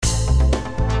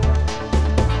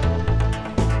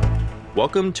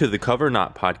Welcome to the Cover or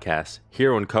Not podcast.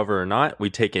 Here on Cover or Not,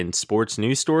 we take in sports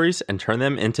news stories and turn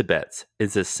them into bets.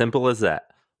 It's as simple as that.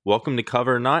 Welcome to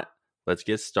Cover or Not. Let's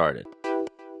get started.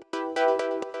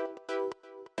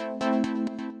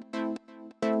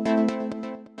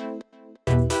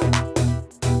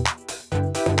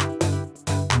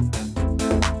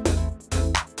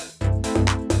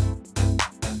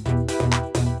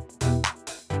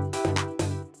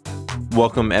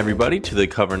 Welcome, everybody, to the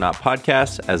Cover or Not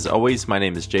podcast. As always, my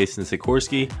name is Jason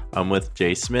Sikorski. I'm with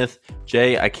Jay Smith.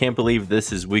 Jay, I can't believe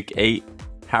this is week 8.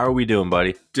 How are we doing,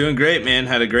 buddy? Doing great, man.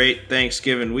 Had a great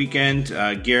Thanksgiving weekend.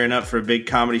 Gearing up for a big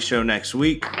comedy show next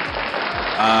week.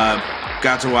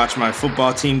 Got to watch my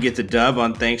football team get the dub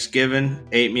on Thanksgiving.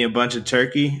 Ate me a bunch of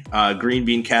turkey. Green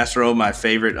bean casserole, my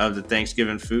favorite of the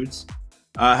Thanksgiving foods.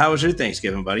 How was your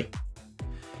Thanksgiving, buddy?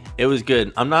 It was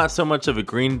good. I'm not so much of a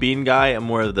green bean guy. I'm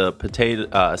more of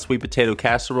the sweet potato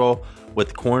casserole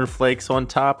with cornflakes on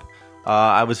top.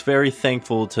 I was very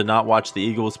thankful to not watch the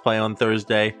Eagles play on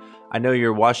Thursday. I know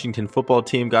your Washington football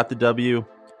team got the W.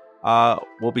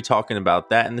 We'll be talking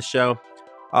about that in the show.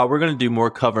 We're going to do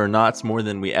more cover or nots more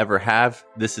than we ever have.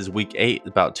 This is week 8,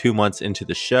 about 2 months into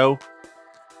the show.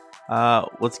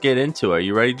 Let's get into it. Are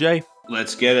you ready, Jay?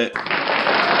 Let's get it.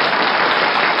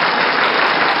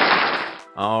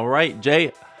 All right,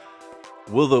 Jay.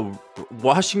 Will the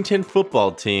Washington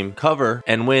football team cover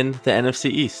and win the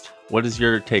NFC East? What is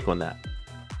your take on that?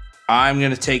 I'm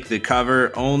going to take the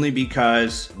cover only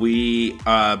because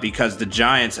the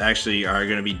Giants actually are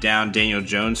going to be down Daniel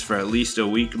Jones for at least a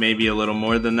week, maybe a little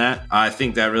more than that. I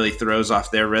think that really throws off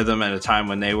their rhythm at a time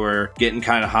when they were getting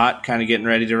kind of hot, kind of getting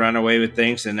ready to run away with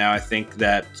things. And now I think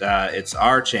that it's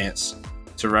our chance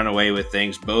to run away with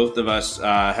things. Both of us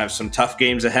have some tough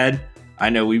games ahead. I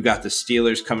know we've got the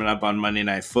Steelers coming up on Monday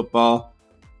Night Football,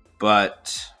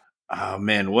 but, oh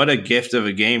man, what a gift of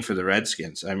a game for the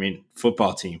Redskins. I mean,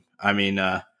 football team. I mean,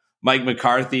 Mike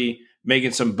McCarthy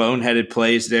making some boneheaded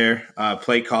plays there,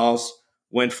 play calls,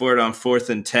 went for it on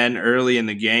 4th and 10 early in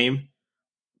the game,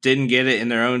 didn't get it in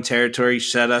their own territory,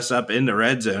 set us up in the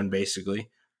red zone,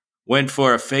 basically. Went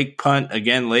for a fake punt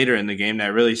again later in the game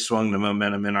that really swung the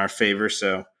momentum in our favor,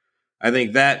 so I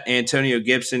think that Antonio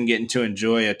Gibson getting to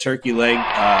enjoy a turkey leg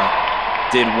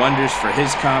did wonders for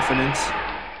his confidence.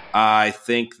 I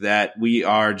think that we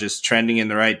are just trending in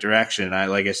the right direction.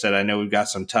 Like I said, I know we've got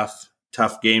some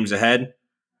tough games ahead,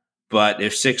 but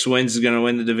if 6 wins is going to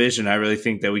win the division, I really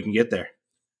think that we can get there.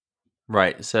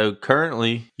 Right. So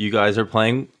currently, you guys are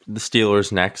playing the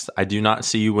Steelers next. I do not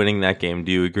see you winning that game.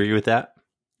 Do you agree with that?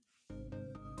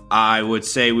 I would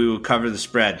say we will cover the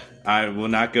spread. I will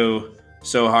not go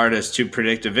so hard as to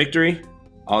predict a victory,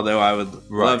 although I would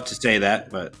love to say that,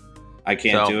 but I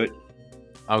can't do it.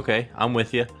 Okay, I'm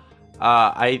with you.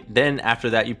 Then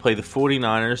after that, you play the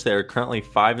 49ers. They're currently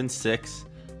 5-6.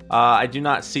 I do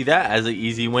not see that as an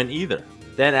easy win either.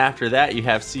 Then after that, you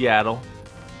have Seattle,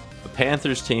 the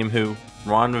Panthers team who,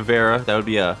 Ron Rivera, that would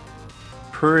be a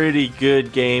pretty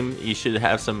good game. You should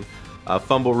have some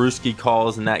fumble-rooski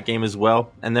calls in that game as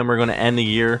well. And then we're going to end the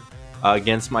year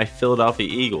against my Philadelphia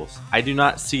Eagles. I do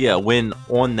not see a win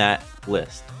on that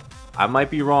list. I might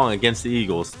be wrong against the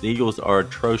Eagles. The Eagles are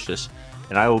atrocious,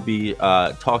 and I will be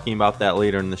talking about that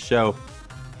later in the show.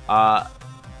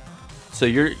 So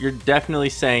you're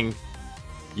definitely saying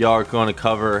y'all are going to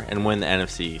cover and win the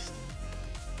NFC East.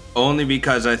 Only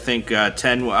because I think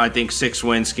 6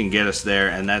 wins can get us there,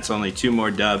 and that's only 2 more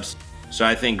dubs. So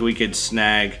I think we could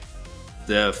snag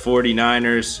the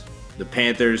 49ers, the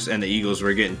Panthers, and the Eagles.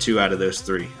 We're getting 2 out of those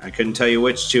 3. I couldn't tell you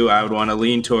which 2. I would want to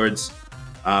lean towards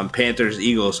Panthers,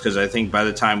 Eagles, because I think by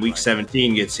the time Week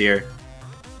 17 gets here,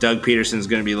 Doug Peterson's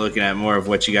going to be looking at more of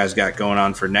what you guys got going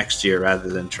on for next year rather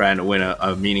than trying to win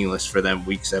a meaningless for them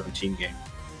Week 17 game.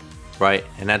 Right,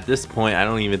 and at this point, I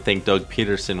don't even think Doug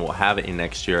Peterson will have it in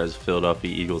next year as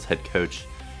Philadelphia Eagles head coach.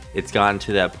 It's gotten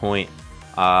to that point.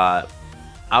 I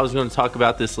was going to talk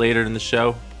about this later in the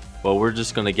show, but we're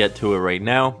just going to get to it right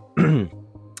now.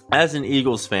 As an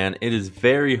Eagles fan, it is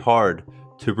very hard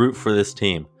to root for this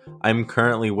team. I'm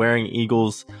currently wearing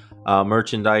Eagles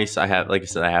merchandise. I have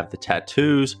the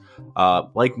tattoos.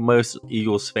 Like most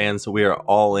Eagles fans, we are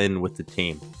all in with the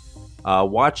team.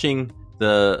 Watching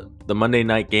the Monday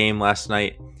night game last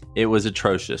night, it was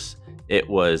atrocious. It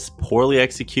was poorly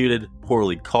executed,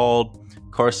 poorly called.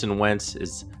 Carson Wentz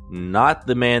is not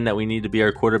the man that we need to be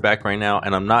our quarterback right now,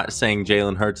 and I'm not saying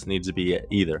Jalen Hurts needs to be it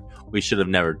either. We should have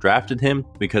never drafted him.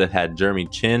 We could have had Jeremy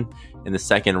Chin in the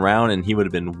second round, and he would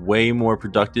have been way more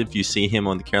productive. You see him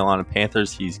on the Carolina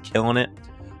Panthers. He's killing it.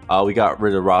 We got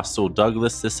rid of Russell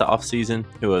Douglas this offseason,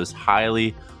 who was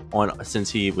highly on since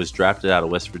he was drafted out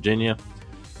of West Virginia.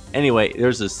 Anyway,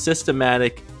 there's a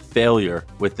systematic failure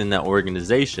within that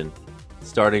organization,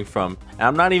 starting from, and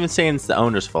I'm not even saying it's the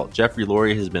owner's fault. Jeffrey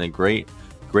Lurie has been a great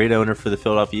owner for the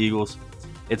Philadelphia Eagles.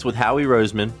 It's with Howie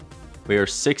Roseman. We are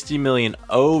 $60 million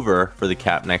over for the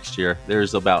cap next year.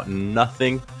 There's about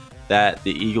nothing that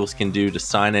the Eagles can do to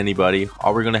sign anybody.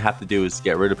 All we're going to have to do is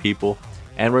get rid of people,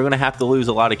 and we're going to have to lose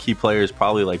a lot of key players,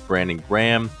 probably like Brandon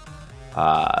Graham.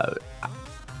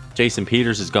 Jason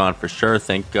Peters is gone for sure,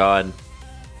 thank God.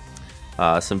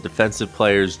 Some defensive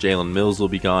players, Jalen Mills will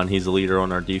be gone. He's a leader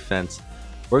on our defense.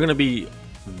 We're going to be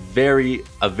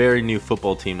a very new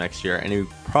football team next year, and it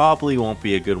probably won't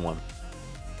be a good one.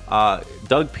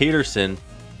 Doug Peterson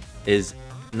is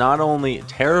not only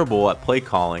terrible at play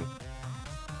calling.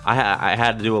 I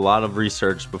had to do a lot of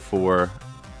research before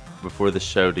the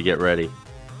show to get ready.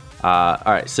 All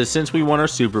right, so since we won our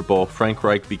Super Bowl, Frank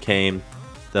Reich became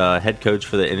the head coach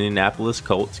for the Indianapolis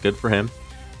Colts. Good for him.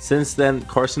 Since then,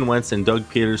 Carson Wentz and Doug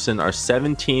Peterson are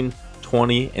 17,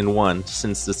 20, and 1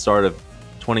 since the start of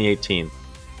 2018.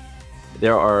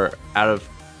 There's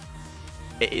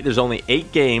only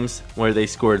 8 games where they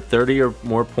scored 30 or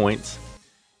more points,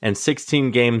 and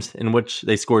 16 games in which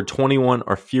they scored 21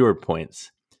 or fewer points.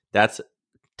 That's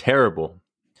terrible.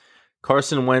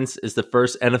 Carson Wentz is the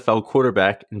first NFL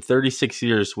quarterback in 36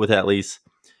 years with at least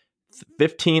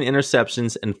 15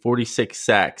 interceptions and 46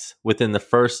 sacks within the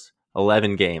first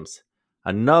 11 games.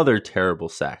 Another terrible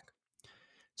sack.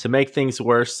 To make things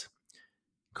worse,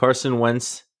 Carson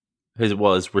Wentz, his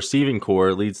receiving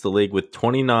core, leads the league with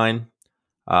 29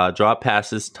 drop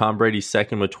passes. Tom Brady's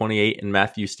second with 28, and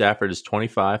Matthew Stafford is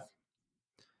 25.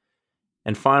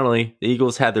 And finally, the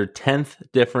Eagles had their 10th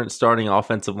different starting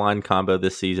offensive line combo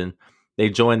this season. They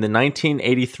joined the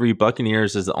 1983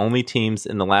 Buccaneers as the only teams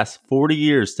in the last 40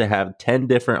 years to have 10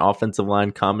 different offensive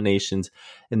line combinations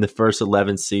in the first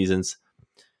 11 seasons.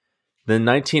 The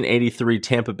 1983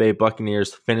 Tampa Bay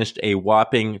Buccaneers finished a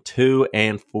whopping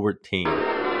 2-14.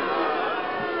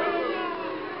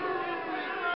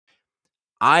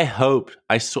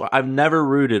 I've never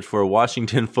rooted for a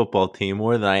Washington football team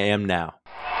more than I am now.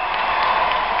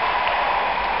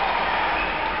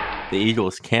 The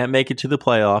Eagles can't make it to the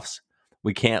playoffs.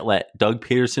 We can't let Doug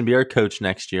Peterson be our coach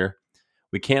next year.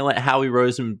 We can't let Howie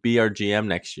Roseman be our GM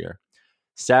next year.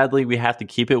 Sadly, we have to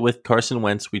keep it with Carson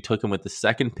Wentz. We took him with the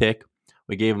second pick.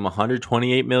 We gave him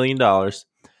 $128 million.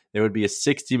 There would be a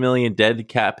 $60 million dead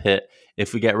cap hit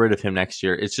if we get rid of him next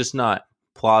year. It's just not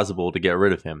plausible to get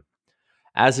rid of him.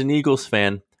 As an Eagles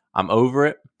fan, I'm over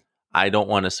it. I don't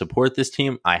want to support this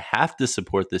team. I have to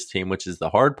support this team, which is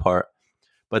the hard part.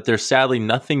 But there's sadly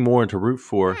nothing more to root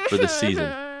for this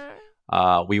season.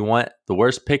 We want the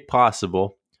worst pick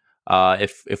possible.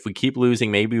 If we keep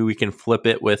losing, maybe we can flip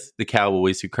it with the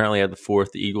Cowboys, who currently have the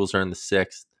 4th. The Eagles are in the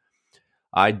 6th.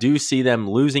 I do see them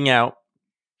losing out.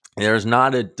 There's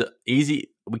not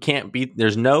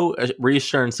there's no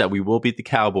reassurance that we will beat the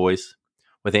Cowboys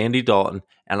with Andy Dalton,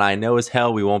 and I know as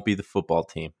hell we won't be the football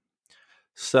team.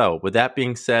 So, with that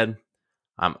being said,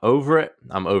 I'm over it.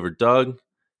 I'm over Doug.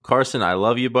 Carson, I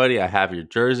love you, buddy. I have your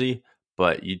jersey,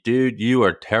 but you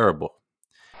are terrible.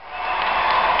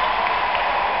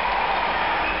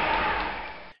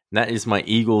 And that is my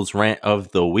Eagles rant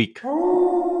of the week,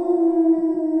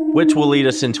 which will lead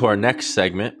us into our next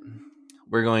segment.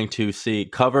 We're going to see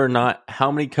cover or not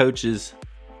how many coaches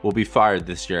will be fired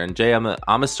this year. And Jay, I'm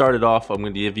gonna start it off. I'm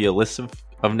going to give you a list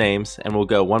of names, and we'll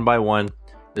go one by one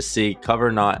to see cover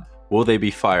or not, will they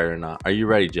be fired or not. Are you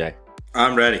ready, Jay?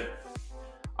 I'm ready.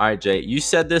 All right, Jay, you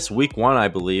said this week 1, I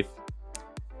believe.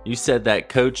 You said that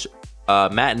Coach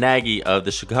Matt Nagy of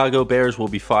the Chicago Bears will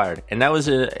be fired. And that was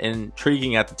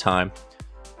intriguing at the time.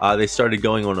 They started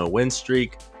going on a win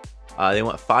streak. They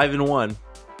went 5-1,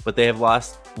 but they have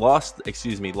lost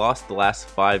the last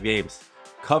 5 games.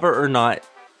 Cover or not,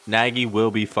 Nagy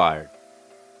will be fired.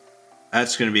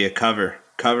 That's going to be a cover.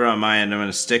 Cover on my end. I'm going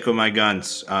to stick with my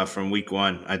guns from week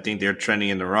 1. I think they're trending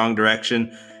in the wrong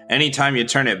direction. Anytime you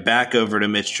turn it back over to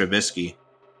Mitch Trubisky,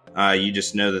 you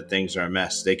just know that things are a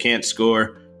mess. They can't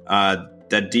score.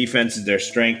 That defense is their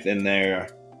strength, and the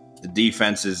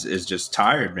defense is just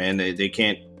tired, man. They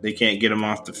can't get them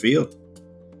off the field.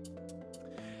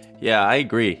 Yeah, I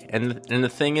agree. And the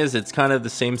thing is, it's kind of the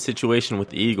same situation with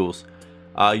the Eagles.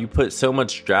 You put so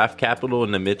much draft capital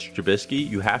into Mitch Trubisky,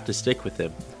 you have to stick with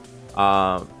him.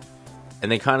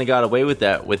 And they kind of got away with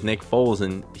that with Nick Foles,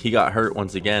 and he got hurt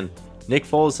once again. Nick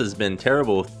Foles has been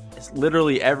terrible. It's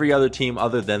literally every other team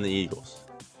other than the Eagles.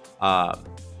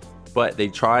 But they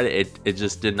tried it. It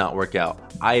just did not work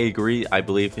out. I agree. I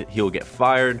believe he'll get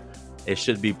fired. It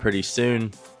should be pretty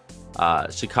soon.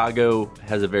 Chicago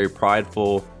has a very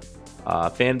prideful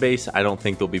fan base, I don't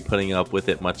think they'll be putting up with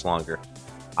it much longer.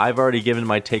 I've already given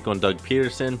my take on Doug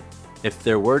Peterson. If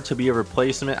there were to be a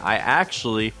replacement, I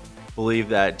actually believe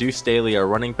that Deuce Staley, our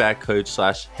running back coach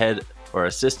 / head or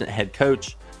assistant head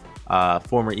coach,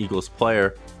 former Eagles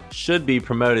player, should be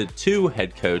promoted to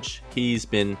head coach. He's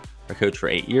been our coach for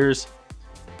 8 years.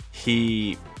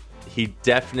 He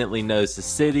definitely knows the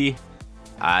city.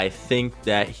 I think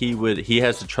that he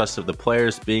has the trust of the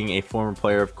players, being a former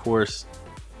player, of course.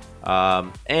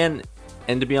 And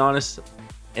to be honest,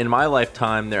 in my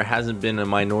lifetime, there hasn't been a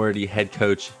minority head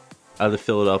coach of the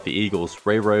Philadelphia Eagles.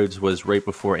 Ray Rhodes was right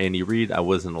before Andy Reid. I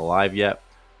wasn't alive yet.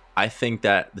 I think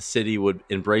that the city would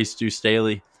embrace Deuce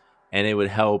Staley, and it would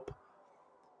help.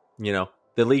 The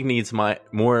league needs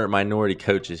more minority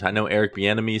coaches. I know Eric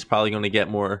Bieniemy is probably going to get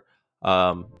more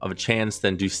of a chance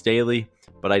than Deuce Staley,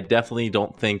 but I definitely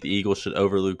don't think the Eagles should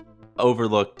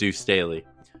overlook Deuce Staley.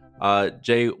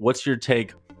 Jay, what's your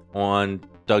take on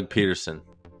Doug Peterson?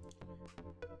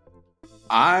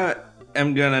 I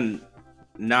am going to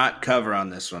not cover on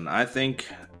this one. I think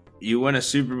you win a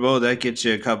Super Bowl, that gets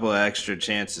you a couple of extra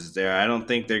chances there. I don't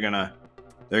think they're going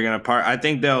to part. I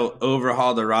think they'll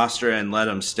overhaul the roster and let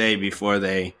him stay before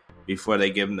they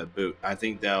give him the boot. I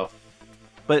think they'll.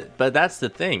 But that's the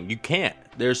thing. You can't.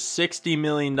 There's $60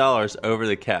 million over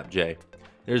the cap, Jay.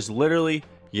 There's literally,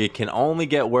 you can only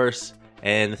get worse.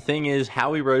 And the thing is,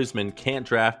 Howie Roseman can't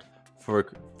draft for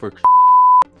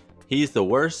he's the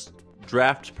worst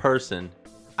draft person,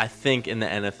 I think, in the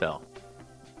NFL.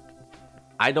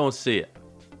 I don't see it.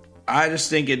 I just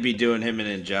think it'd be doing him an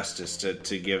injustice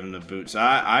to give him the boots.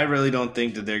 I really don't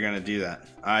think that they're going to do that.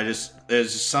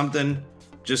 There's something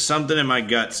in my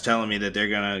guts telling me that they're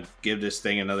going to give this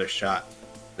thing another shot.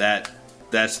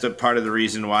 That's the part of the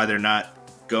reason why they're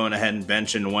not going ahead and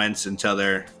benching Wentz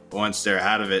once they're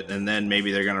out of it, and then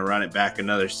maybe they're going to run it back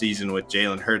another season with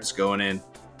Jalen Hurts going in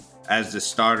as the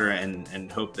starter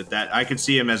and hope that I could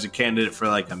see him as a candidate for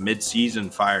like a mid-season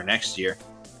fire next year.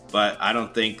 But I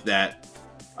don't think that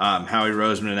Howie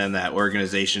Roseman and that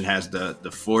organization has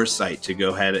the foresight to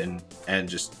go ahead and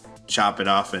just chop it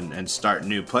off and start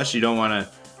new. Plus, you don't want to.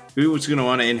 Who's going to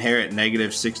want to inherit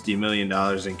negative $60 million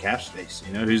in cap space?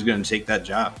 Who's going to take that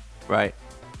job? Right.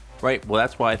 Well,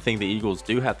 that's why I think the Eagles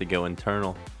do have to go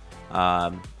internal.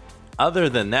 Other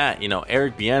than that,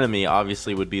 Eric Bieniemy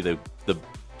obviously would be the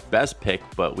best pick,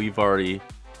 but we've already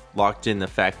locked in the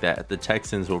fact that the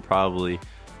Texans will probably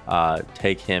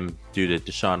take him due to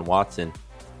Deshaun Watson.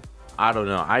 I don't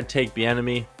know. I'd take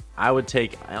Bieniemy. I would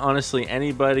take, honestly,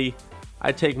 anybody.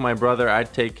 I'd take my brother.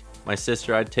 I'd take my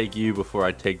sister. I'd take you before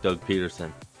I'd take Doug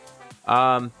Peterson.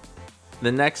 The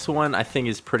next one I think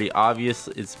is pretty obvious.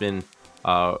 It's been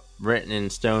written in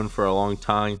stone for a long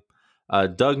time.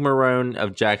 Doug Marrone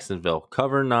of Jacksonville.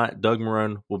 Cover or not, Doug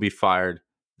Marrone will be fired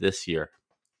this year.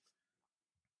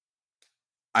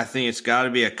 I think it's got to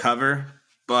be a cover,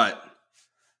 but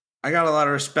I got a lot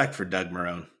of respect for Doug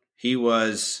Marrone. He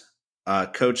was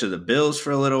coach of the Bills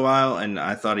for a little while, and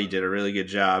I thought he did a really good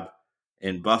job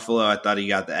in Buffalo. I thought he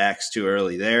got the axe too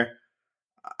early there.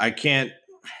 I can't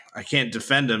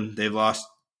defend him. They've lost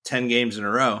 10 games in a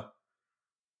row,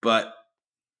 but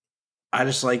I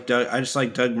just like Doug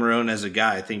Marrone as a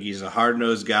guy. I think he's a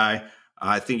hard-nosed guy.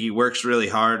 I think he works really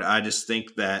hard. I just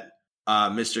think that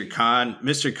Mr.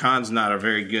 Khan's not a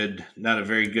very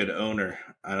good owner,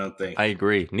 I don't think. I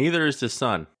agree. Neither is his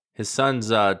son. His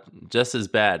son's just as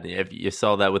bad. If you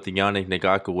saw that with the Yannick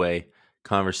Ngakoue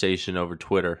conversation over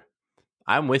Twitter.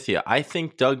 I'm with you. I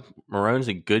think Doug Marrone's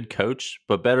a good coach,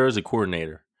 but better as a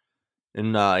coordinator.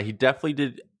 And he definitely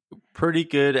did pretty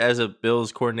good as a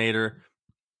Bills coordinator.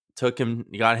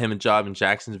 Got him a job in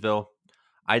Jacksonville.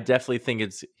 I definitely think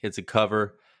it's a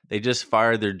cover. They just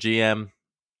fired their GM.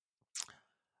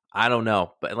 I don't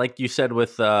know, but like you said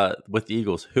with the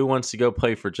Eagles, who wants to go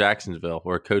play for Jacksonville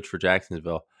or coach for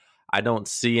Jacksonville? I don't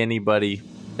see anybody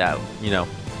that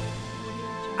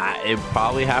it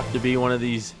probably have to be one of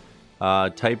these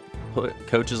type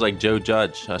coaches like Joe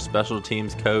Judge, a special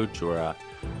teams coach, or a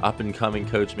up and coming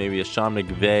coach, maybe a Sean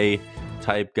McVay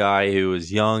type guy who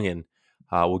is young and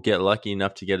will get lucky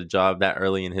enough to get a job that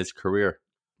early in his career.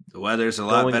 The weather's a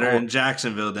lot better in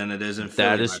Jacksonville than it is in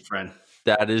Philly, my friend.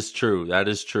 That is true.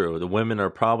 The women are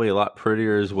probably a lot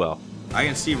prettier as well. I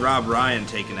can see Rob Ryan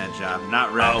taking that job.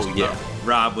 Not Rex, but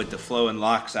Rob with the flowing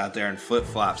locks out there and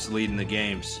flip-flops leading the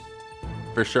games.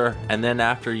 For sure. And then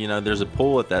after, there's a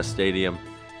pool at that stadium.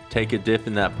 Take a dip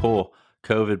in that pool,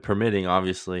 COVID permitting,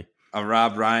 obviously. A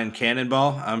Rob Ryan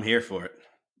cannonball? I'm here for it.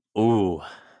 Ooh.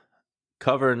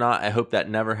 Cover or not, I hope that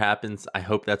never happens. I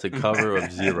hope that's a cover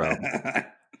of 0.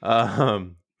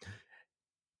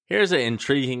 Here's an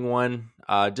intriguing one.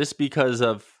 just because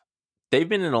of they've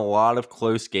been in a lot of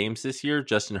close games this year.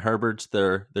 Justin Herbert's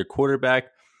their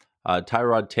quarterback.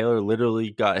 Tyrod Taylor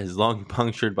literally got his lung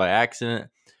punctured by accident.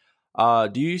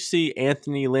 Do you see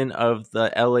Anthony Lynn of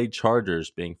the LA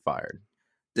Chargers being fired?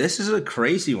 This is a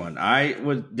crazy one.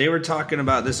 They were talking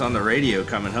about this on the radio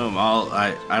coming home.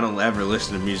 I don't ever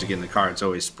listen to music in the car. It's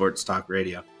always sports talk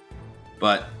radio.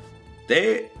 But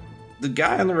the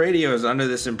guy on the radio is under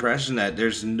this impression that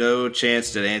there's no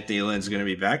chance that Anthony Lynn's going to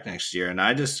be back next year, and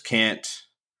I just can't.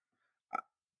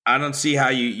 I don't see how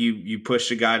you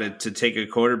push a guy to take a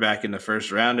quarterback in the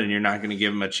first round and you're not going to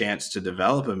give him a chance to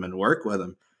develop him and work with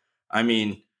him. I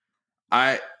mean,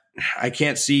 I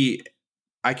can't see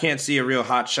a real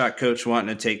hotshot coach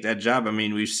wanting to take that job. I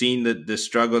mean, we've seen the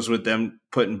struggles with them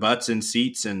putting butts in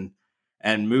seats and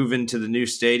moving to the new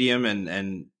stadium,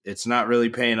 and it's not really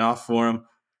paying off for them.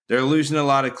 They're losing a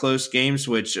lot of close games,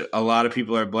 which a lot of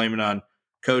people are blaming on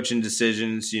coaching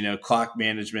decisions, clock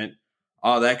management,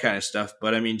 all that kind of stuff.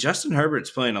 But I mean, Justin Herbert's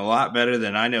playing a lot better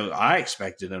than I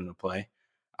expected him to play.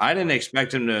 I didn't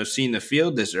expect him to have seen the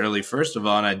field this early, first of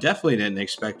all, and I definitely didn't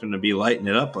expect him to be lighting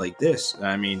it up like this.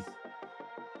 I mean,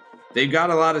 they've got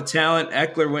a lot of talent.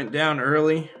 Eckler went down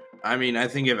early. I mean, I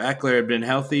think if Eckler had been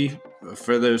healthy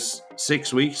for those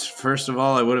 6 weeks, first of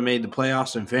all, I would have made the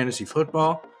playoffs in fantasy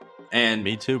football. And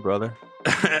me too, brother.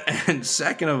 And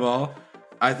second of all,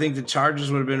 I think the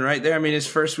Chargers would have been right there. I mean, his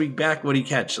first week back, what did he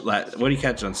catch? What did he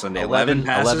catch on Sunday? 11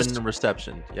 passes? 11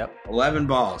 receptions. Yep. 11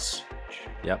 balls.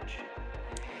 Yep.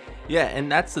 Yeah,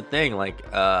 and that's the thing. Like,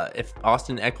 if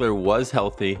Austin Eckler was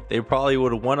healthy, they probably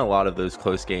would have won a lot of those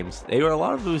close games. A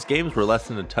lot of those games were less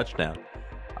than a touchdown.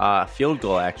 Field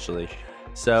goal, actually.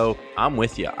 So, I'm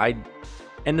with you.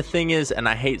 And the thing is, and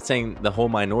I hate saying the whole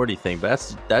minority thing,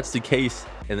 but that's the case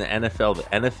in the NFL. The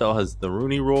NFL has the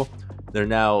Rooney Rule. They're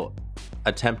now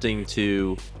attempting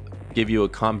to give you a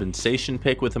compensation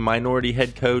pick with a minority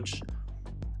head coach.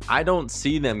 I don't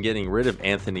see them getting rid of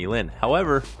Anthony Lynn.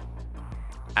 However,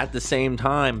 at the same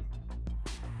time,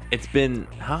 it's been,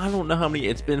 I don't know how many,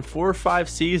 it's been 4 or 5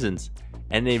 seasons,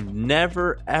 and they've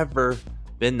never, ever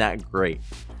been that great.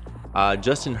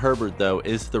 Justin Herbert, though,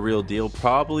 is the real deal.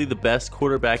 Probably the best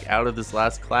quarterback out of this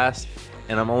last class,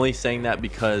 and I'm only saying that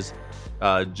because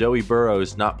Joey Burrow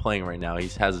is not playing right now. He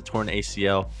has a torn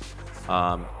ACL,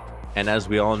 and as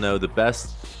we all know, the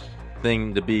best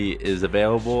thing to be is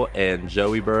available, and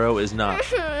Joey Burrow is not.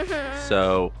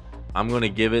 So I'm going to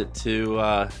give it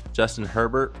to Justin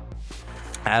Herbert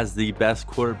as the best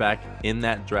quarterback in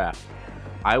that draft.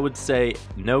 I would say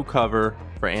no cover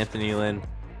for Anthony Lynn,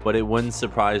 but it wouldn't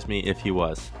surprise me if he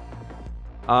was.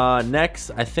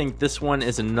 Next, I think this one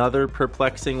is another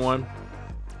perplexing one.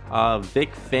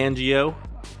 Vic Fangio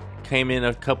came in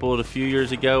a few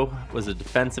years ago, was a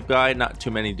defensive guy. Not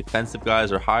too many defensive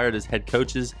guys are hired as head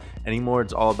coaches anymore.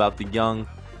 It's all about the young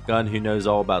gun who knows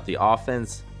all about the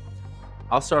offense.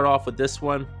 I'll start off with this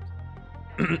one.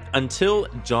 Until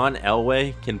John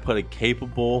Elway can put a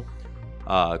capable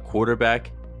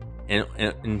quarterback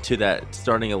into that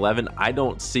starting 11, I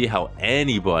don't see how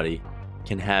anybody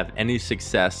can have any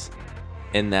success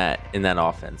in that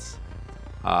offense.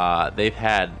 They've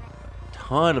had a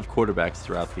ton of quarterbacks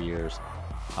throughout the years,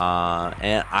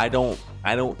 and I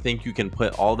don't think you can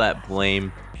put all that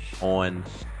blame on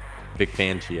Vic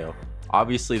Fangio.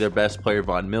 Obviously, their best player,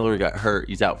 Von Miller, got hurt.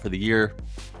 He's out for the year.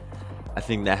 I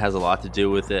think that has a lot to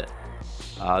do with it.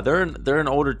 They're an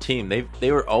older team.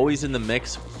 They were always in the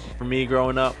mix for me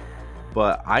growing up,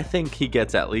 but I think he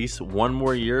gets at least one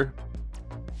more year.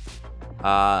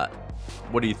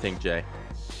 What do you think, Jay?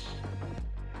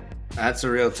 That's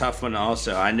a real tough one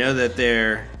also. I know that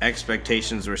their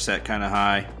expectations were set kind of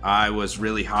high. I was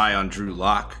really high on Drew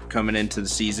Lock coming into the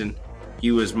season.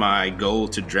 He was my goal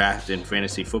to draft in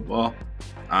fantasy football.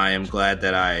 I am glad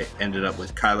that I ended up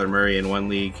with Kyler Murray in one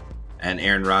league and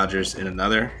Aaron Rodgers in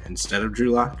another instead of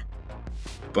Drew Lock.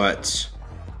 But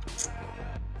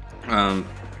I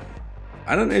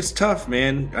don't know. It's tough,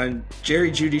 man.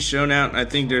 Jerry Jeudy's shown out. I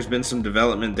think there's been some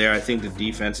development there. I think the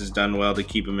defense has done well to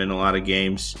keep him in a lot of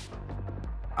games.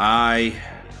 I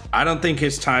don't think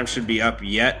his time should be up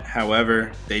yet.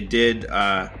 However, they did.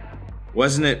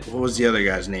 Wasn't it? What was the other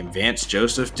guy's name? Vance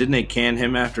Joseph. Didn't they can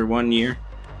him after 1 year?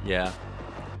 Yeah.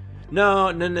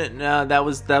 No. That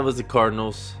was the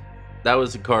Cardinals. That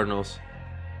was the Cardinals.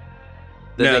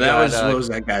 What was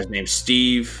that guy's name?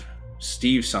 Steve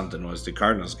something was the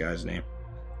Cardinals guy's name.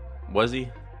 Was he?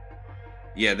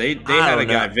 Yeah, they had a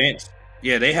guy, Vance.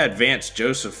 Yeah, they had Vance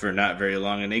Joseph for not very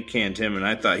long, and they canned him, and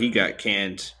I thought he got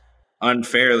canned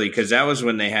unfairly because that was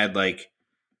when they had like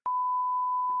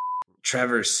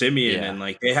Trevor Siemian and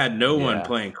like they had no one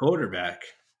playing quarterback.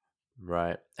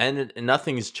 Right. And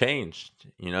nothing's changed.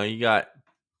 You got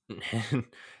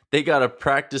they got a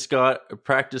practice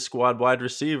squad wide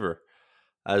receiver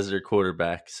as their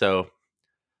quarterback. So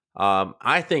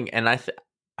I think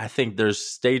there's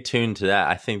stay tuned to that.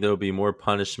 I think there'll be more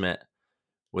punishment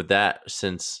with that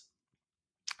since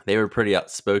they were pretty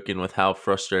outspoken with how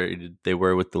frustrated they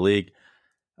were with the league.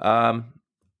 Um,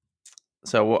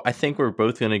 so I think we're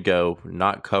both going to go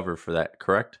not cover for that,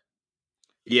 correct?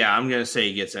 Yeah, I'm going to say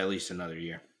he gets at least another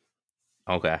year.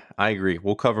 Okay, I agree.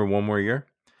 We'll cover one more year.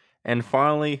 And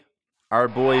finally, our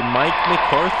boy Mike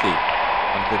McCarthy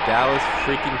of the Dallas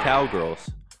freaking Cowgirls.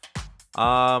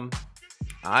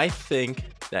 I think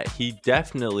that he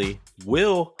definitely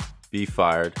will be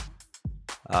fired.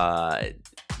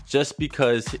 Just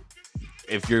because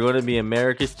if you're going to be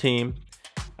America's team,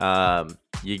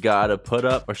 you got to put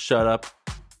up or shut up.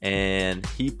 And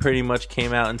he pretty much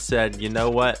came out and said, you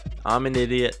know what? I'm an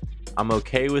idiot. I'm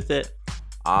okay with it.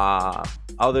 Other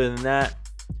than that,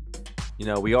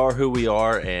 we are who we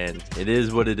are, and it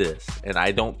is what it is. And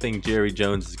I don't think Jerry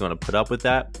Jones is going to put up with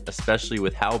that, especially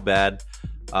with how bad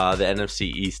the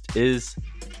NFC East is.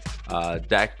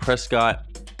 Dak Prescott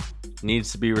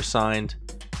needs to be resigned.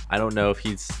 I don't know if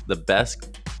he's the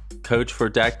best coach for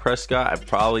Dak Prescott. I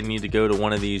probably need to go to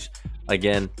one of these,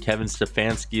 again, Kevin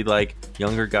Stefanski-like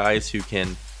younger guys who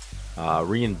can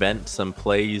reinvent some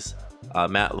plays,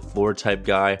 Matt LaFleur type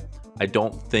guy. I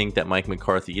don't think that Mike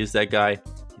McCarthy is that guy.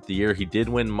 The year he did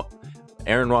win,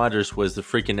 Aaron Rodgers was the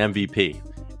freaking MVP.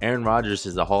 Aaron Rodgers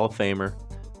is a Hall of Famer.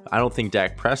 I don't think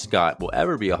Dak Prescott will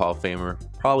ever be a Hall of Famer.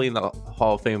 Probably in the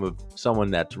Hall of Fame of someone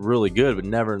that's really good, but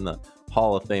never in the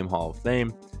Hall of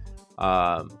Fame.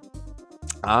 I'm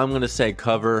going to say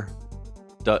cover.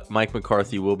 Mike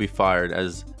McCarthy will be fired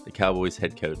as the Cowboys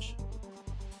head coach.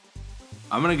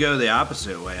 I'm going to go the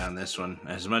opposite way on this one.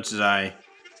 As much as I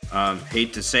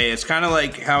hate to say, it's kind of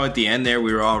like how at the end there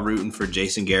we were all rooting for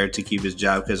Jason Garrett to keep his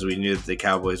job because we knew that the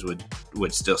Cowboys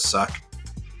would still suck.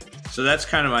 So that's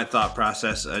kind of my thought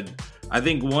process. I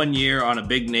think 1 year on a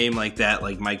big name like that,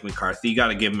 like Mike McCarthy, you got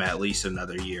to give him at least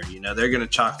another year. They're going to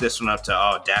chalk this one up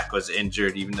to, Dak was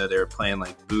injured, even though they were playing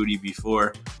like booty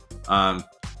before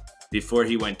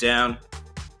he went down.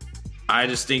 I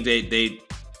just think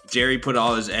Jerry put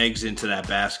all his eggs into that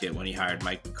basket when he hired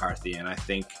Mike McCarthy, and I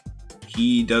think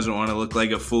he doesn't want to look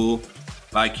like a fool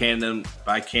by canning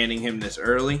him this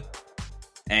early.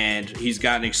 And he's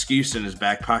got an excuse in his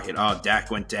back pocket.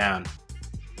 Dak went down,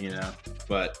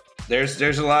 But there's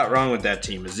a lot wrong with that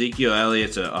team. Ezekiel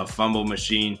Elliott's a fumble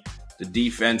machine. The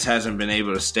defense hasn't been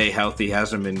able to stay healthy,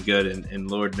 hasn't been good,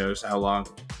 and Lord knows how long.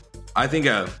 I think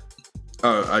a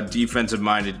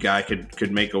defensive-minded guy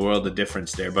could make a world of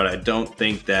difference there, but I don't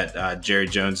think that Jerry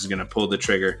Jones is going to pull the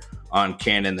trigger on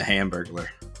Cannon the Hamburglar.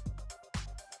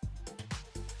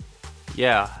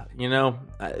 Yeah,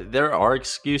 there are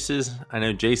excuses. I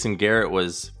know Jason Garrett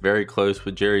was very close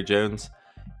with Jerry Jones,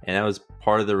 and that was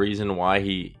part of the reason why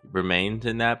he remained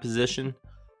in that position.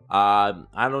 I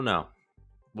don't know.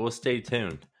 We'll stay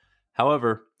tuned.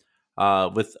 However,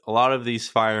 with a lot of these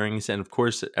firings, and of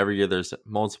course every year there's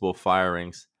multiple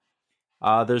firings,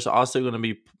 there's also going to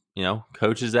be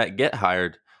coaches that get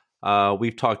hired.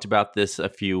 We've talked about this a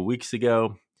few weeks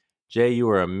ago. Jay, you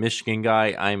are a Michigan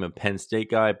guy. I'm a Penn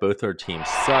State guy. Both our teams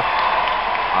suck.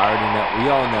 I already know. We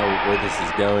all know where this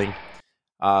is going.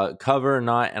 Cover or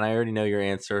not, and I already know your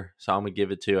answer, so I'm going to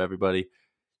give it to everybody.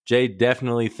 Jay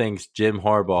definitely thinks Jim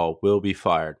Harbaugh will be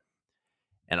fired.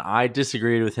 And I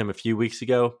disagreed with him a few weeks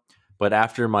ago, but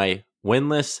after my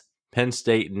winless Penn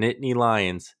State Nittany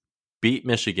Lions beat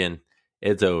Michigan,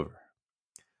 it's over.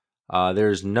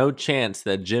 There's no chance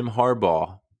that Jim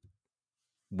Harbaugh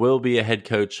will be a head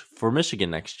coach for Michigan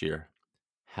next year.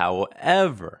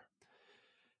 However,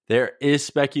 there is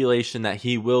speculation that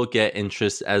he will get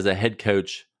interest as a head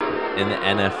coach in the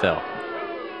NFL.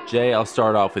 Jay, I'll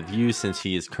start off with you since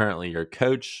he is currently your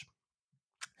coach.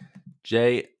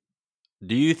 Jay,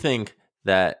 do you think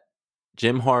that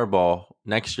Jim Harbaugh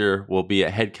next year will be a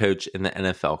head coach in the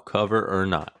NFL, cover or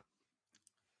not?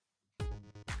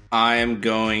 I am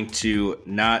going to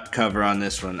not cover on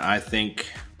this one. I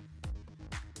think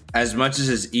as much as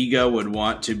his ego would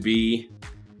want to be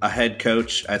a head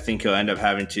coach, I think he'll end up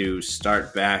having to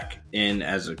start back in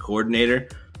as a coordinator.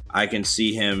 I can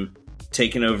see him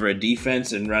taking over a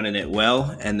defense and running it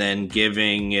well, and then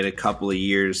giving it a couple of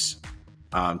years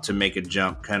to make a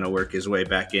jump, kind of work his way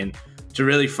back in to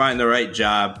really find the right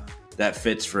job that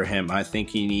fits for him. I think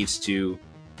he needs to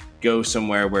go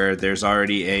somewhere where there's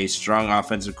already a strong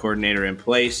offensive coordinator in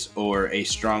place or a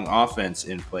strong offense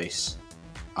in place.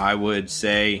 I would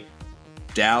say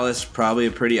Dallas probably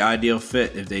a pretty ideal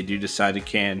fit if they do decide to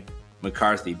can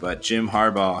McCarthy, but Jim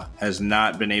Harbaugh has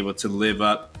not been able to live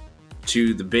up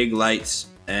to the big lights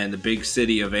and the big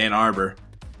city of Ann Arbor.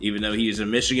 Even though he is a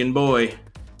Michigan boy,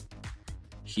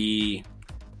 he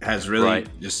has really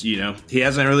he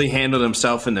hasn't really handled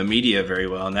himself in the media very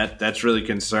well, and that's really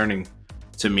concerning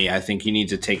to me. I think he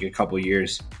needs to take a couple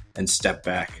years and step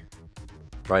back.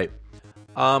 Right.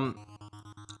 I'm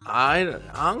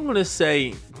gonna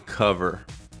say cover.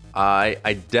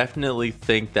 I definitely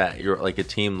think that you're like a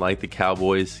team like the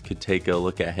Cowboys could take a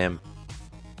look at him.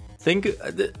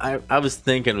 I was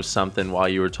thinking of something while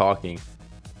you were talking.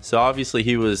 So obviously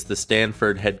he was the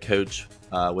Stanford head coach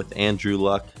with Andrew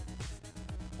Luck.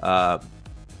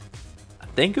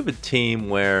 Think of a team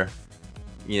where,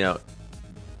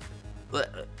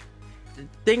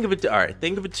 think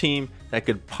of a team that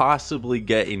could possibly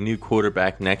get a new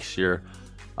quarterback next year,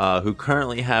 who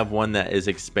currently have one that is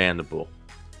expandable.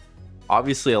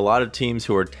 Obviously, a lot of teams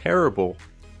who are terrible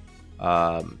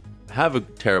have a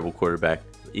terrible quarterback.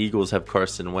 Eagles have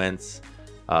Carson Wentz.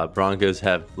 Broncos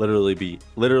have literally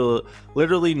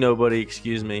nobody.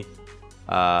 Excuse me.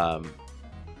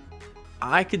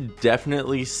 I could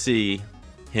definitely see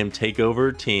him take over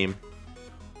a team,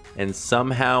 and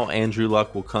somehow Andrew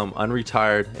Luck will come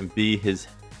unretired and be his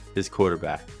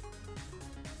quarterback.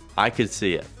 I could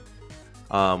see it.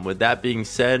 With that being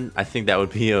said, I think that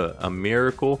would be a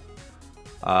miracle.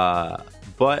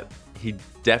 But he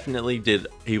definitely did.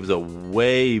 He was a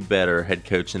way better head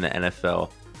coach in the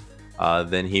NFL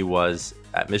than he was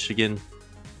at Michigan.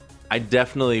 I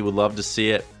definitely would love to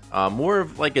see it. More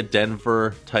of like a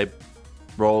Denver type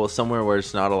role, somewhere where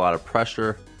it's not a lot of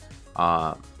pressure.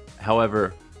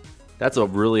 However, that's a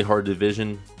really hard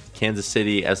division. Kansas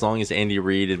City, as long as Andy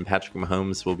Reid and Patrick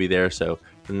Mahomes will be there. So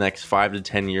for the next 5 to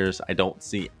 10 years, I don't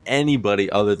see anybody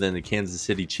other than the Kansas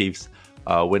City Chiefs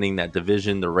winning that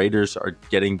division. The Raiders are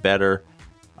getting better.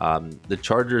 The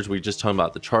Chargers, we just talking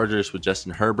about the Chargers with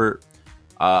Justin Herbert.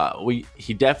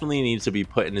 He definitely needs to be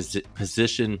put in his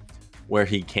position where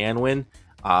he can win.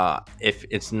 If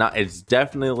it's not, it's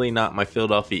definitely not my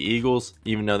Philadelphia Eagles,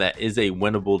 even though that is a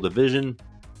winnable division.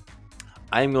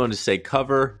 I'm going to say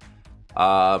cover.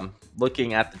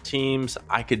 Looking at the teams,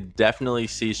 I could definitely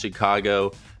see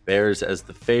Chicago Bears as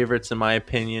the favorites in my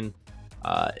opinion.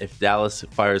 If Dallas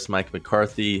fires Mike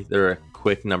McCarthy, they're a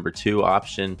quick number 2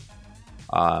 option.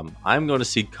 I'm going to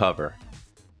see cover.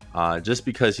 Just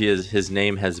because his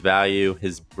name has value.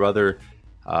 His brother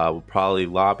will probably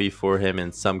lobby for him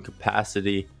in some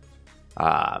capacity.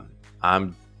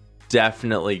 I'm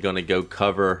definitely going to go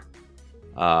cover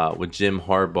with Jim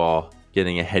Harbaugh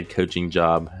getting a head coaching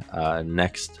job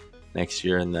next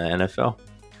year in the NFL.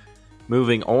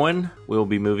 Moving on, we'll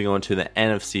be moving on to the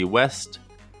NFC West.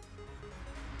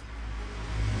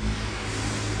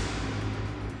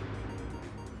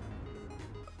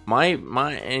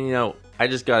 I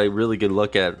just got a really good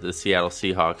look at the Seattle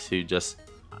Seahawks, who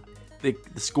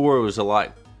the score was a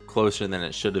lot closer than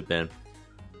it should have been.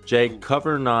 Jay,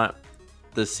 cover or not,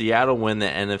 the Seattle win the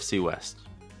NFC West.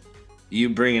 You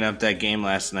bringing up that game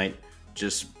last night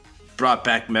just brought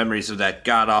back memories of that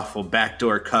god-awful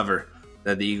backdoor cover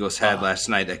that the Eagles had last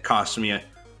night that cost me a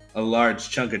large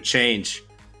chunk of change.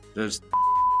 Those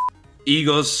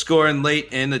Eagles scoring late,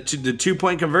 and the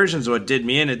 2-point conversions what did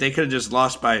me in. If they could have just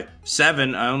lost by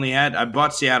 7, I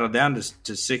bought Seattle down to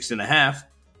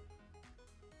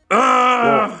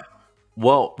 6.5.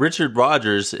 Well, Richard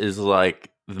Rodgers is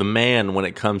like the man when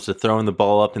it comes to throwing the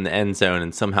ball up in the end zone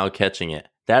and somehow catching it.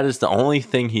 That is the only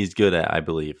thing he's good at, I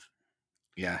believe.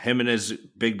 Yeah, him and his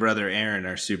big brother Aaron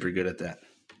are super good at that.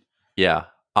 Yeah.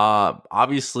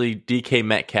 Obviously, DK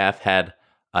Metcalf had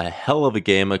a hell of a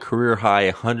game, a career high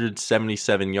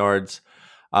 177 yards.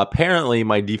 Apparently,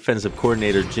 my defensive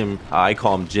coordinator, I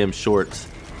call him Jim Shorts.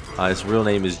 His real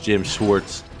name is Jim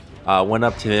Schwartz. Went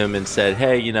up to him and said,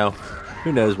 hey,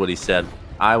 who knows what he said.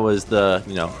 I was the,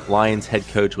 Lions head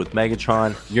coach with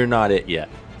Megatron. You're not it yet.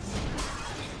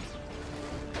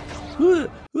 Who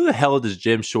the hell does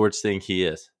Jim Shorts think he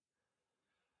is?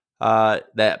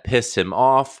 That pissed him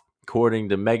off, according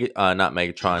to not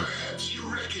Megatron. Perhaps you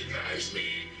recognize me.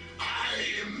 I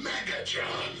am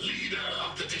Megatron, leader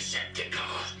of the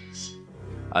Decepticons.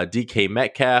 DK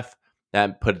Metcalf,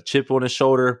 that put a chip on his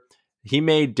shoulder. He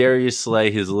made Darius Slay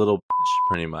his little bitch,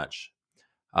 pretty much.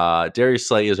 Darius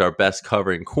Slay is our best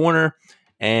covering corner,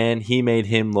 and he made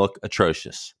him look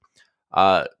atrocious.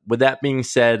 With that being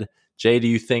said, Jay, do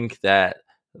you think that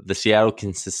the Seattle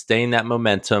can sustain that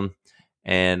momentum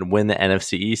and win the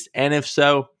NFC East? And if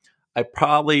so, I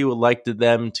probably would like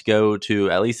them to go to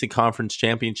at least a conference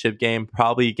championship game,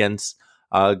 probably against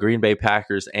Green Bay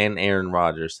Packers and Aaron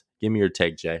Rodgers. Give me your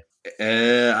take, Jay.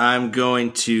 I'm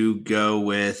going to go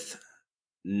with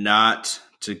not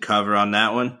to cover on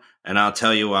that one, and I'll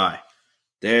tell you why.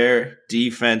 Their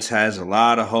defense has a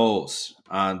lot of holes.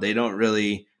 They're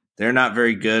not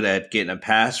very good at getting a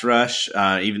pass rush,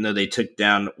 even though they took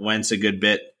down Wentz a good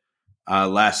bit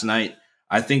last night.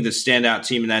 I think the standout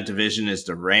team in that division is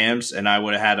the Rams, and I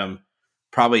would have had them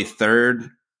probably third,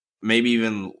 maybe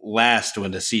even last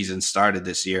when the season started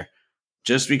this year.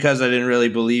 Just because I didn't really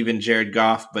believe in Jared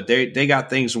Goff, but they got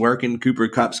things working. Cooper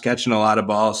Kupp's catching a lot of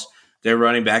balls. Their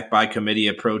running back by committee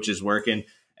approach is working.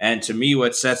 And to me,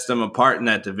 what sets them apart in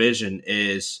that division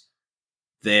is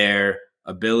their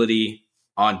ability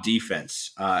on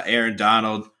defense. Aaron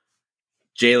Donald,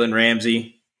 Jalen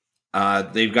Ramsey,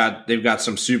 they've got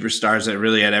some superstars at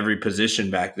really at every position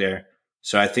back there.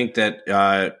 So I think that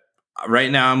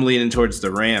right now I'm leaning towards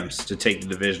the Rams to take the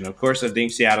division. Of course, I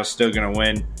think Seattle's still going to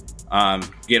win,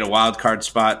 get a wild card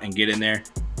spot and get in there,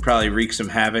 probably wreak some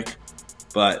havoc.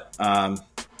 But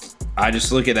I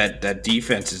just look at that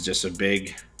defense is just a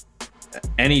big –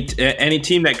 any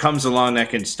team that comes along that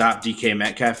can stop DK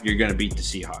Metcalf, you're going to beat the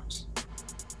Seahawks.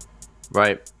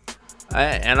 Right.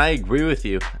 I agree with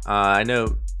you. I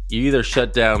know you either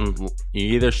shut down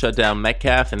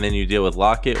Metcalf and then you deal with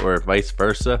Lockett, or vice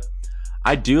versa.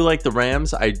 I do like the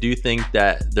Rams. I do think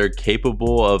that they're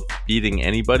capable of beating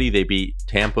anybody. They beat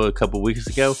Tampa a couple weeks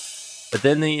ago, but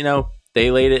then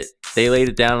they laid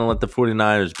it down and let the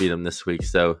 49ers beat them this week.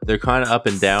 So they're kind of up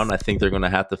and down. I think they're going to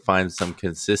have to find some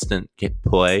consistent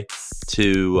play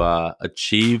to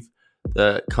achieve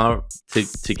to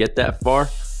get that far.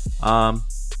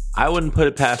 I wouldn't put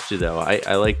it past you, though.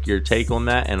 I like your take on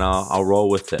that, and I'll roll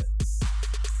with it.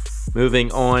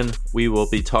 Moving on, we will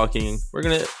be talking. We're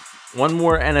going to one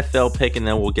more NFL pick, and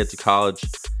then we'll get to college.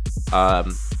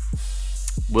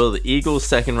 Will the Eagles'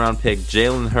 second-round pick,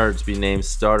 Jalen Hurts, be named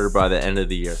starter by the end of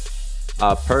the year?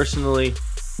 Personally,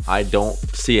 I don't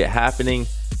see it happening.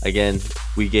 Again,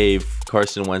 we gave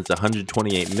Carson Wentz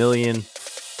 $128 million.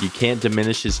 You can't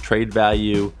diminish his trade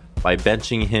value by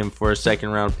benching him for a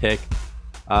second-round pick.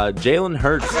 Jalen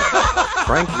Hurts,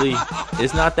 frankly,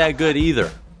 is not that good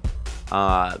either.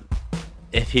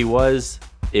 If he was,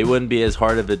 it wouldn't be as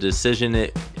hard of a decision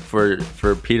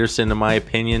for Peterson, in my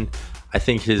opinion. I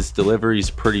think his delivery is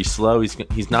pretty slow.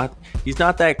 He's not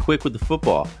that quick with the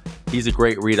football. He's a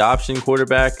great read option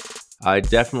quarterback. I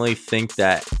definitely think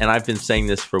that, and I've been saying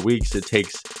this for weeks, it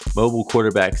takes mobile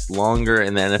quarterbacks longer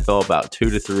in the NFL, about 2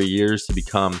 to 3 years, to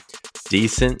become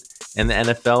decent in the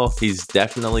NFL. He's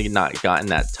definitely not gotten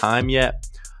that time yet.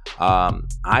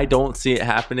 I don't see it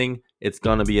happening. It's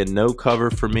going to be a no cover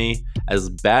for me. As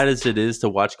bad as it is to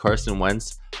watch Carson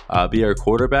Wentz be our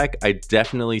quarterback, I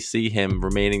definitely see him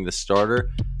remaining the starter.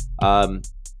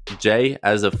 Jay,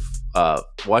 as a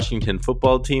Washington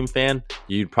football team fan,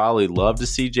 you'd probably love to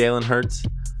see Jalen Hurts.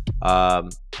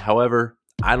 However,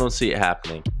 I don't see it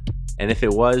happening. And if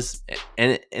it was,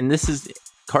 and this is,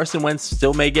 Carson Wentz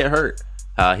still may get hurt.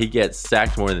 He gets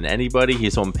sacked more than anybody.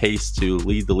 He's on pace to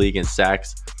lead the league in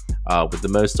sacks with the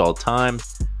most all time.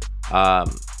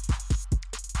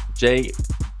 Jay,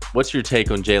 what's your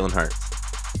take on Jalen Hurts?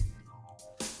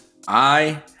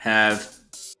 I have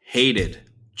hated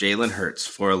Jalen Hurts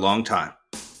for a long time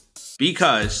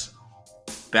because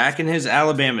back in his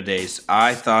Alabama days,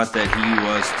 I thought that he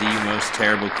was the most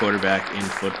terrible quarterback in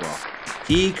football.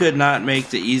 He could not make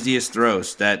the easiest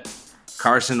throws that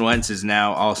Carson Wentz is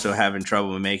now also having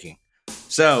trouble making.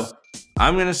 So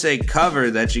I'm going to say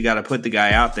cover that you got to put the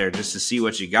guy out there just to see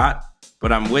what you got.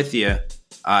 But I'm with you.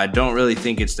 I don't really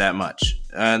think it's that much.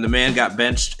 The man got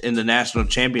benched in the national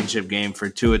championship game for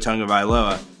Tua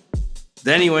Tagovailoa.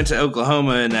 Then he went to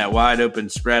Oklahoma in that wide open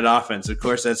spread offense. Of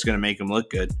course, that's going to make him look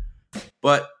good.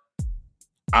 But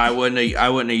I wouldn't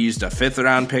have used a 5th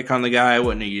round pick on the guy. I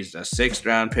wouldn't have used a 6th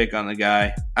round pick on the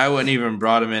guy. I wouldn't even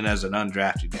brought him in as an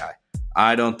undrafted guy.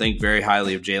 I don't think very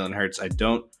highly of Jalen Hurts. I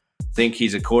don't think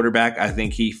he's a quarterback. I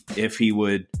think if he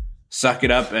would suck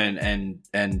it up and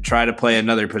try to play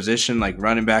another position like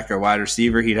running back or wide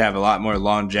receiver, he'd have a lot more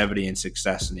longevity and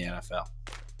success in the NFL.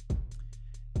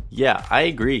 Yeah, I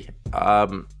agree.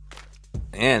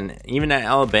 And even at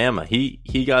Alabama,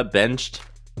 he got benched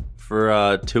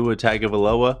for Tua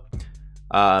Tagovailoa.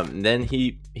 Then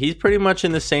he's pretty much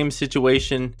in the same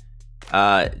situation,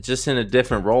 just in a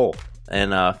different role.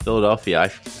 And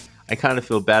Philadelphia, I kind of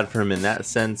feel bad for him in that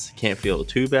sense. Can't feel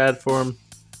too bad for him.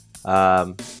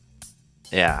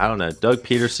 Yeah, I don't know. Doug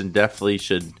Peterson definitely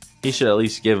should at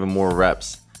least give him more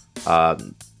reps.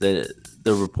 The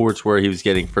reports were he was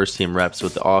getting first team reps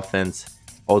with the offense.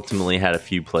 Ultimately had a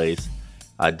few plays.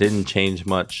 Didn't change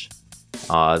much.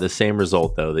 The same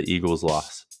result though, the Eagles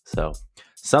lost. So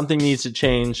Something needs to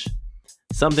change.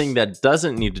 Something that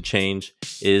doesn't need to change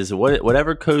is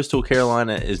whatever Coastal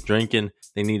Carolina is drinking,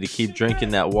 they need to keep drinking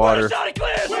that water. Stay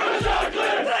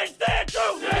stand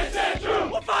true.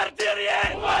 We'll fight it till the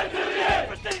end.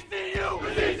 For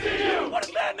CCU. What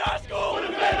a man high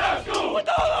school. With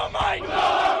all our might.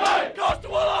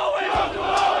 Coastal will always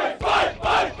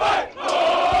fight.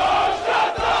 Oh,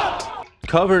 shots up.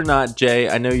 Cover or not, Jay,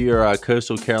 I know you're a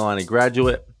Coastal Carolina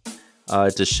graduate.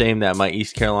 It's a shame that my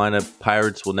East Carolina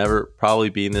Pirates will never probably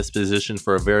be in this position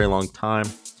for a very long time.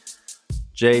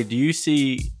 Jay, do you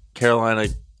see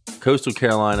Coastal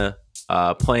Carolina,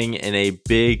 playing in a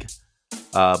big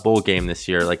bowl game this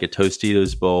year, like a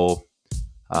Tostitos Bowl?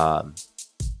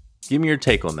 Give me your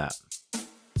take on that.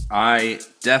 I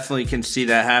definitely can see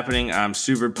that happening. I'm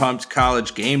super pumped.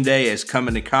 College game day is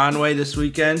coming to Conway this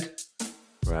weekend.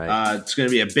 Right. It's going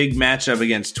to be a big matchup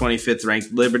against 25th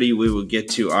ranked Liberty. We will get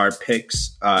to our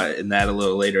picks in that a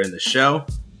little later in the show.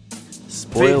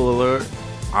 Spoiler alert,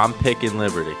 I'm picking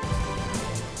Liberty.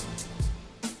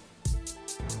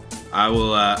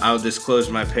 I'll disclose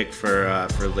my pick for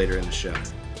later in the show.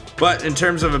 But in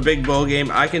terms of a big bowl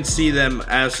game, I can see them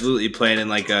absolutely playing in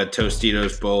like a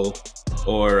Tostitos Bowl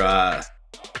or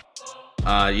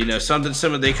something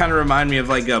similar. They kind of remind me of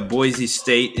like Boise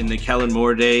State in the Kellen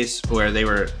Moore days, where they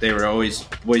were always,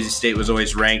 Boise State was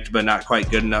always ranked but not quite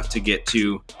good enough to get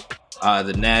to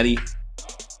the Natty.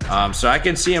 So I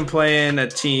can see them playing a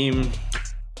team,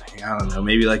 I don't know,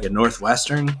 maybe like a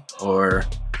Northwestern or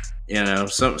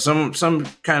some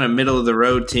kind of middle of the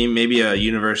road team, maybe a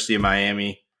University of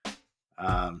Miami.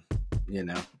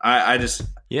 I just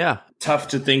tough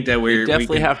to think that we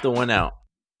definitely have to win out.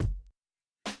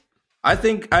 I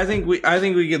think we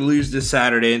could lose this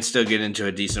Saturday and still get into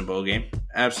a decent bowl game.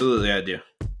 Absolutely, I do.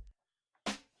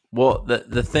 Well,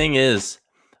 the thing is,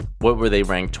 what were they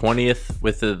ranked 20th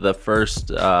with the first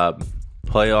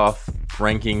playoff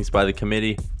rankings by the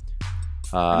committee?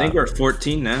 I think we're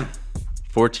 14 now.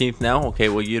 14th now? Okay,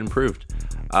 well, you improved.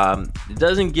 It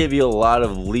doesn't give you a lot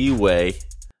of leeway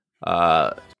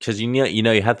because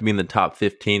you have to be in the top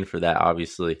 15 for that,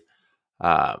 obviously.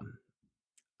 I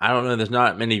don't know. There's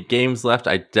not many games left.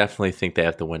 I definitely think they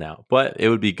have to win out, but it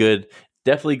would be good.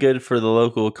 Definitely good for the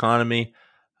local economy.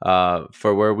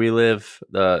 For where we live,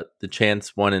 the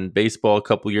Chance won in baseball a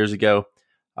couple years ago.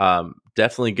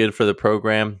 Definitely good for the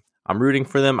program. I'm rooting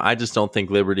for them. I just don't think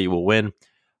Liberty will win.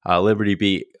 Liberty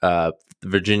beat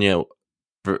Virginia,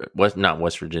 not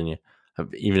West Virginia,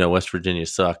 even though West Virginia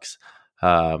sucks.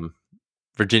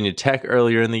 Virginia Tech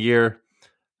earlier in the year.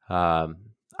 I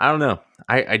don't know.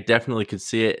 I definitely could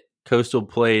see it. Coastal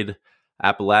played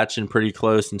Appalachian pretty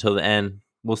close until the end.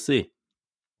 We'll see.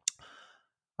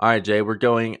 All right, Jay, we're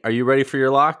going. Are you ready for your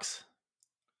locks?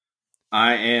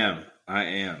 I am. All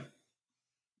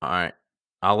right.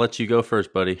 I'll let you go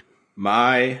first, buddy.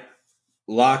 My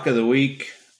lock of the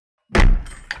week.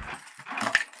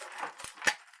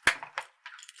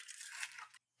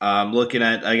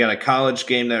 I got a college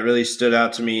game that really stood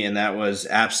out to me, and that was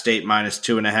App State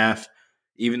 -2.5.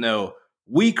 Even though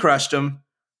we crushed them,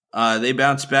 they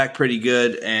bounced back pretty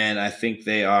good, and I think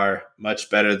they are much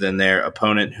better than their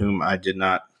opponent, whom I did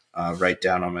not write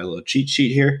down on my little cheat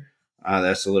sheet here.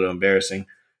 That's a little embarrassing.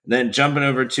 And then jumping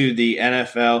over to the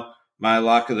NFL, my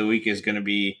lock of the week is going to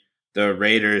be the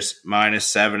Raiders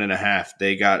 -7.5.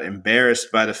 They got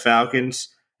embarrassed by the Falcons,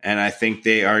 and I think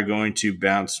they are going to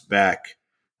bounce back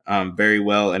very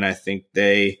well, and I think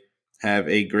they have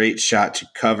a great shot to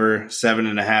cover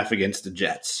 7.5 against the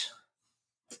Jets.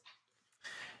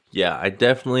 Yeah, I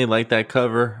definitely like that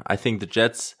cover. I think the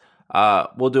Jets,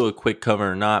 we'll do a quick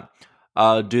cover or not.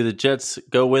 Do the Jets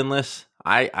go winless?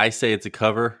 I say it's a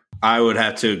cover. I would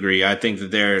have to agree. I think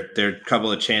that their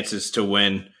couple of chances to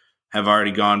win have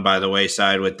already gone by the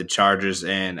wayside with the Chargers,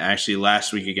 and actually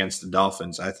last week against the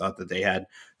Dolphins, I thought that they had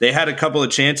a couple of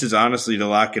chances, honestly, to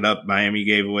lock it up. Miami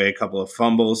gave away a couple of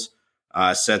fumbles.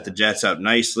 Set the Jets up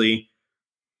nicely.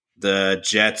 The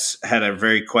Jets had a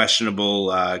very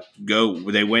questionable go.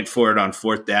 They went for it on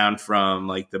fourth down from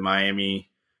like the Miami.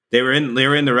 They were in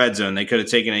the red zone. They could have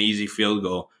taken an easy field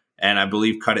goal, and I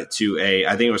believe cut it to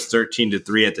I think it was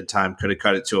 13-3 at the time. Could have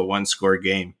cut it to a 1-score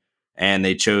game, and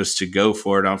they chose to go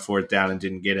for it on fourth down and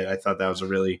didn't get it. I thought that was a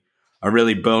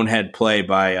really bonehead play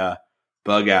by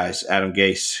Bug Eyes Adam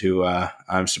Gase, who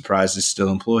I'm surprised is still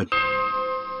employed.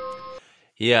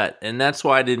 Yeah, and that's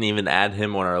why I didn't even add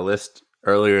him on our list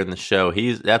earlier in the show.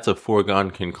 That's a foregone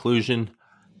conclusion.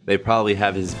 They probably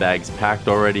have his bags packed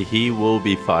already. He will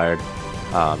be fired.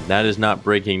 That is not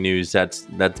breaking news. That's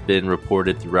been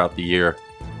reported throughout the year.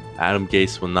 Adam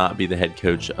Gase will not be the head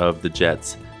coach of the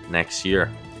Jets next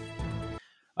year.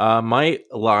 My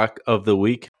lock of the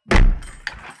week.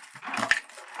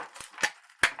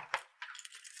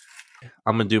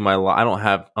 I'm gonna do my lock. I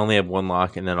only have one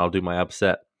lock, and then I'll do my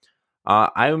upset.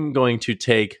 I'm going to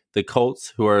take the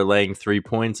Colts, who are laying 3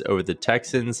 points over the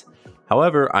Texans.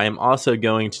 However, I am also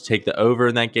going to take the over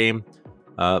in that game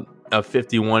of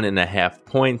 51.5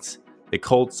 points. The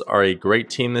Colts are a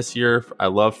great team this year. I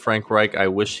love Frank Reich. I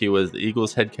wish he was the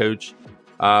Eagles head coach.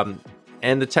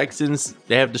 And the Texans,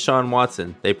 they have Deshaun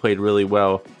Watson. They played really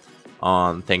well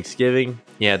on Thanksgiving.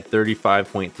 He had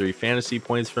 35.3 fantasy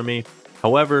points for me.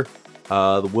 However,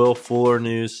 the Will Fuller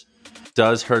news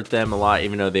does hurt them a lot,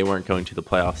 even though they weren't going to the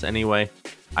playoffs anyway.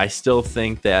 I still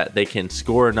think that they can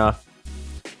score enough.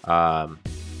 I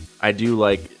do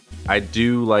like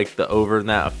the over in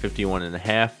that of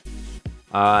 51.5.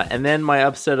 And then my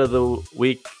upset of the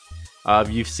week.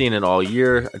 You've seen it all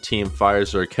year. A team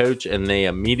fires their coach and they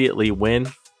immediately win.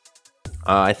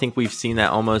 I think we've seen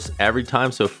that almost every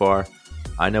time so far.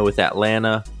 I know with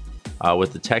Atlanta,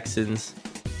 with the Texans.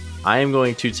 I am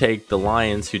going to take the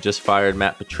Lions, who just fired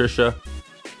Matt Patricia.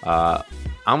 I'm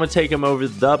going to take them over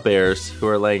the Bears, who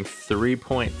are laying 3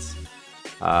 points.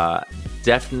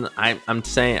 Definitely, I'm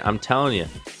telling you,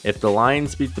 if the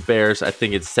Lions beat the Bears, I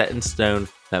think it's set in stone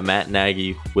that Matt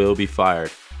Nagy will be fired.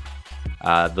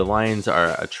 The Lions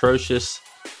are atrocious,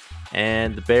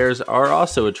 and the Bears are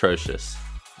also atrocious.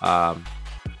 Oh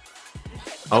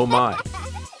my.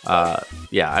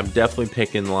 Yeah, I'm definitely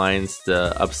picking Lions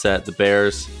to upset the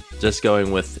Bears. Just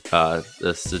going with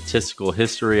the statistical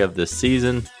history of this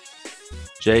season.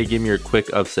 Jay, give me your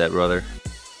quick upset, brother.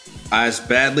 As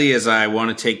badly as I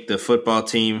want to take the football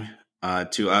team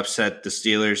to upset the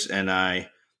Steelers, and I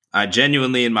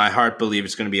genuinely in my heart believe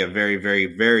it's going to be a very, very,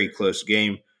 very close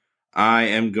game, I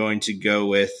am going to go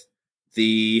with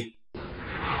the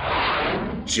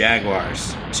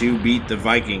Jaguars to beat the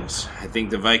Vikings. I think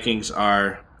the Vikings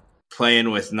are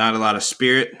playing with not a lot of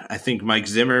spirit. I think Mike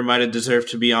Zimmer might have deserved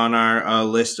to be on our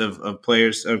list of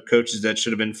players, of coaches that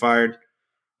should have been fired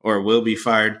or will be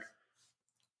fired.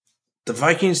 The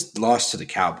Vikings lost to the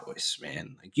Cowboys,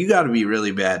 man. Like, you got to be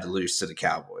really bad to lose to the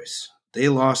Cowboys. They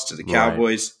lost to the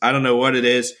Cowboys. Right. I don't know what it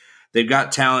is. They've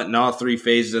got talent in all three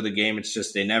phases of the game. It's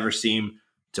just they never seem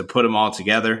to put them all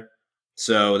together.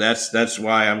 So that's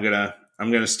why I'm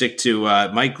gonna stick to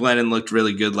Mike Glennon. Looked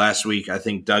really good last week. I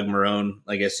think Doug Marrone,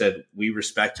 like I said, we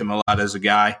respect him a lot as a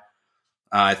guy.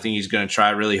 I think he's going to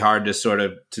try really hard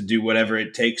to do whatever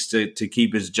it takes to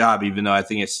keep his job, even though I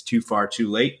think it's too far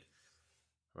too late.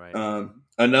 Right.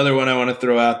 Another one I want to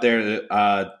throw out there,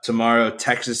 tomorrow,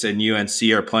 Texas and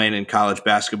UNC are playing in college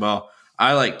basketball.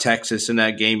 I like Texas in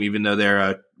that game, even though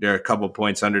they're a couple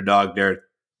points underdog. They're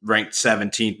ranked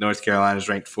 17th. North Carolina's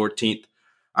ranked 14th.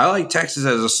 I like Texas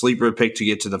as a sleeper pick to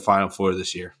get to the Final Four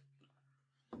this year.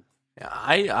 Yeah,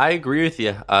 I agree with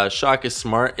you. Shaka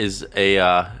Smart is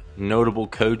a notable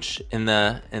coach in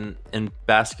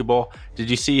basketball. Did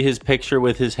you see his picture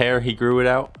with his hair? He grew it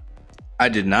out. I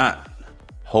did not.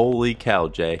 Holy cow,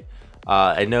 Jay.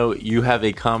 I know you have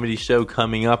a comedy show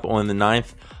coming up on the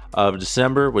 9th of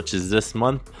December, which is this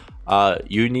month.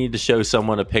 You need to show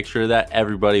someone a picture of that.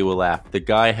 Everybody will laugh. The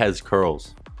guy has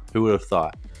curls. Who would have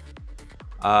thought?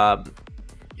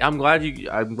 I'm glad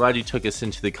you took us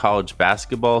into the college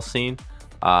basketball scene.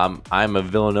 I'm a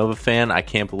Villanova fan. I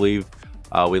can't believe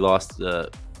we lost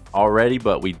already,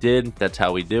 but we did. That's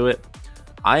how we do it.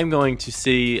 I'm going to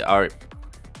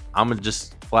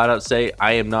just flat out say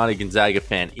I am not a Gonzaga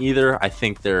fan either. I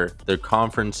think their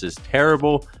conference is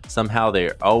terrible. Somehow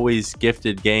they're always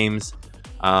gifted games.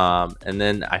 And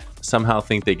then I somehow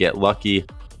think they get lucky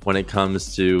when it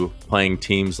comes to playing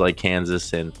teams like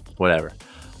Kansas and whatever.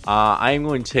 I am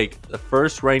going to take the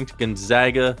first-ranked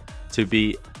Gonzaga to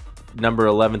beat number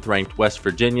 11th ranked West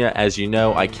Virginia. As you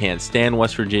know, I can't stand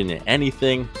West Virginia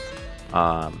anything.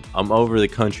 I'm over the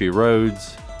country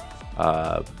roads.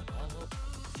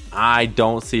 I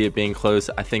don't see it being close.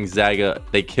 I think Zaga,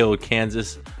 they killed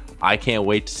Kansas. I can't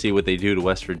wait to see what they do to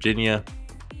West Virginia.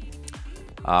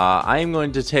 I am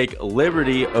going to take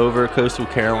Liberty over Coastal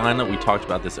Carolina. We talked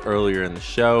about this earlier in the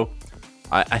show.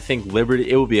 I think Liberty,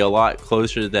 it will be a lot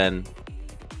closer than,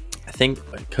 I think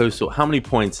Coastal. How many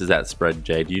points is that spread,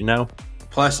 Jay? Do you know?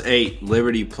 +8.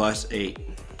 Liberty +8.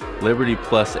 Liberty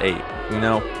 +8. You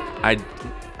know,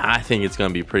 I think it's going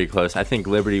to be pretty close. I think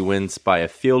Liberty wins by a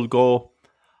field goal.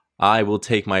 I will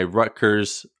take my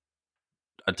Rutgers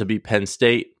to beat Penn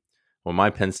State, or my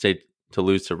Penn State to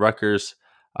lose to Rutgers.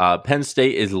 Penn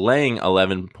State is laying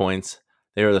 11 points.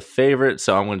 They are the favorite,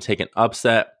 so I'm going to take an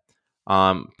upset.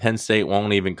 Penn State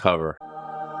won't even cover.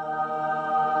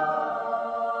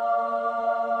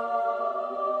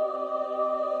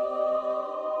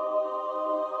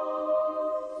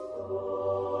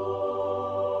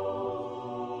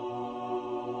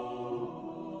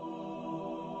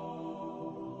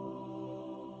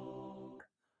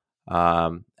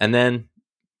 And then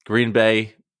Green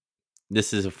Bay,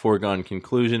 this is a foregone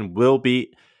conclusion, will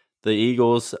beat the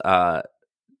Eagles,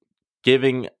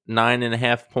 giving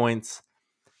 9.5 points.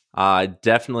 I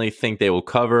definitely think they will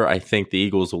cover. I think the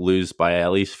Eagles will lose by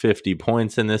at least 50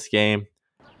 points in this game.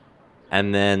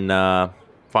 And then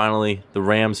finally, the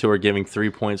Rams, who are giving 3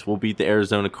 points, will beat the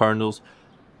Arizona Cardinals.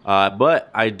 But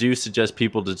I do suggest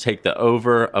people to take the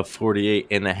over of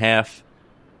 48.5.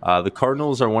 The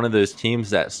Cardinals are one of those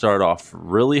teams that start off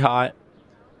really hot.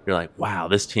 You're like, wow,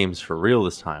 this team's for real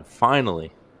this time,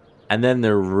 finally. And then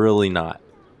they're really not.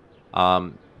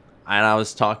 And I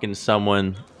was talking to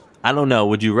someone, I don't know,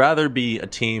 would you rather be a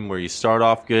team where you start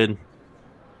off good?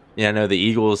 Yeah, I know the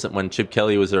Eagles, when Chip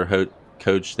Kelly was their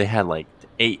coach, they had like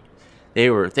 8. They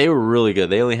were really good.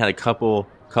 They only had a couple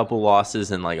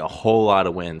losses and like a whole lot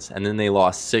of wins, and then they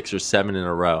lost 6 or 7 in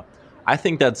a row. I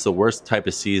think that's the worst type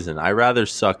of season. I rather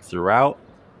suck throughout,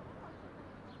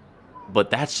 but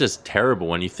that's just terrible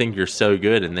when you think you're so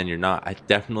good and then you're not. I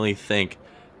definitely think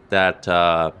that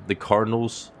the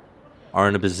Cardinals are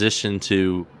in a position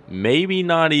to maybe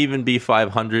not even be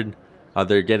 500.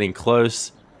 They're getting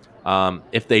close.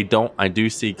 If they don't, I do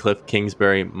see Cliff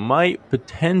Kingsbury might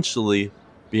potentially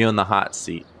be on the hot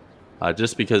seat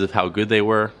just because of how good they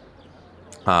were.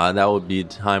 That would be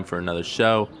time for another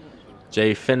show.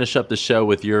 Jay, finish up the show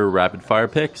with your rapid fire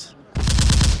picks.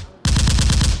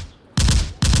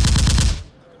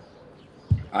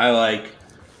 I like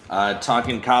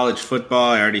talking college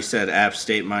football. I already said App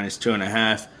State minus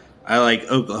 2.5. I like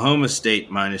Oklahoma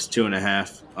State minus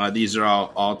 2.5. These are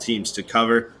all teams to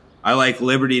cover. I like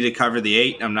Liberty to cover the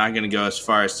 8. I'm not going to go as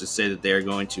far as to say that they are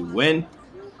going to win.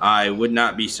 I would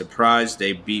not be surprised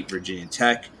they beat Virginia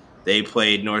Tech. They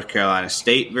played North Carolina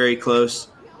State very close.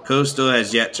 Coastal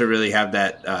has yet to really have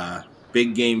that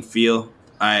big game feel.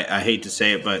 I hate to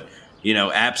say it, but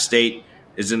App State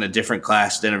is in a different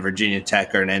class than a Virginia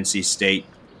Tech or an NC State.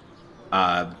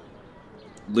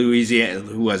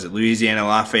 Louisiana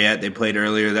Lafayette, they played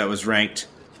earlier, that was ranked.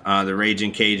 The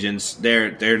Raging Cajuns,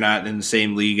 they're not in the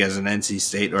same league as an NC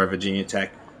State or a Virginia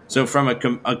Tech. So from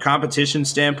a competition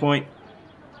standpoint,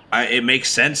 it makes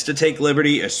sense to take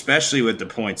Liberty, especially with the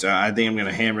points. I think I'm going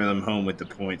to hammer them home with the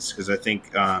points because I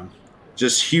think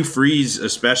just Hugh Freeze,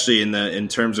 especially in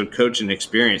terms of coaching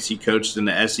experience, he coached in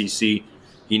the SEC.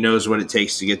 He knows what it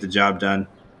takes to get the job done.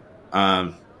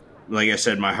 Like I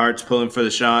said, my heart's pulling for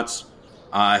the shots.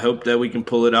 I hope that we can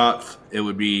pull it off. It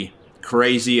would be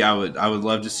crazy. I would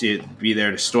love to see it be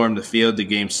there to storm the field. The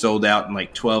game sold out in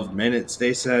like 12 minutes,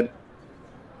 they said.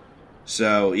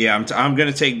 So, yeah, I'm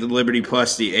going to take the Liberty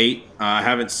plus the 8. I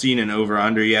haven't seen an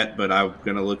over-under yet, but I'm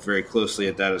going to look very closely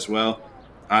at that as well.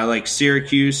 I like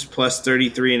Syracuse plus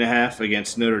 33.5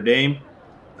 against Notre Dame.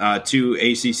 2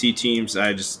 ACC teams.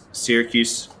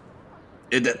 Syracuse.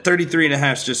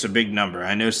 33.5 is just a big number.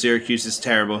 I know Syracuse is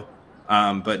terrible,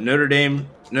 but Notre Dame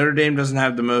doesn't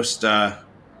have the most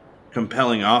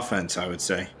compelling offense, I would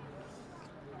say.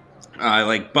 I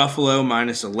like Buffalo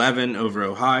minus 11 over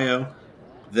Ohio.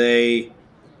 Their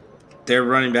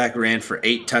running back ran for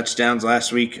 8 touchdowns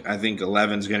last week. I think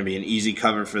 11 is going to be an easy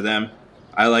cover for them.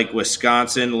 I like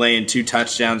Wisconsin laying 2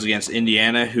 touchdowns against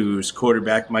Indiana, whose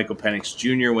quarterback, Michael Penix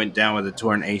Jr., went down with a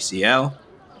torn ACL.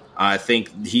 I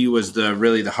think he was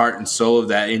really the heart and soul of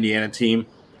that Indiana team.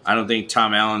 I don't think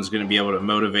Tom Allen's going to be able to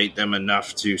motivate them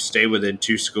enough to stay within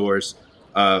 2 scores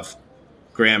of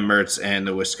Graham Mertz and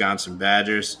the Wisconsin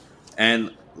Badgers.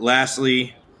 And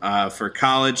lastly, for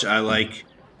college, I like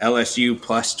LSU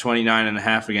plus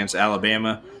 29.5 against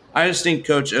Alabama. I just think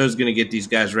Coach O is going to get these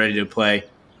guys ready to play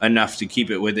enough to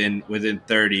keep it within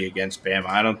 30 against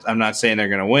Bama. I'm not saying they're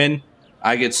going to win.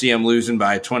 I could see them losing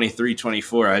by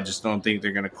 23-24. I just don't think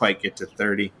they're going to quite get to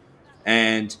 30.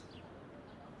 And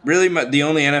really, the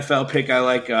only NFL pick I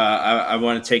like, I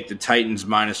want to take the Titans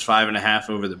minus 5.5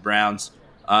 over the Browns.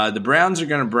 The Browns are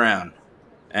going to brown,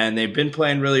 and they've been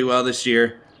playing really well this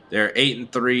year. They're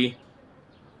 8-3,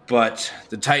 but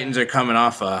the Titans are coming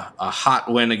off a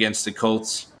hot win against the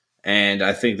Colts, and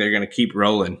I think they're going to keep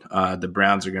rolling. The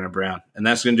Browns are going to brown, and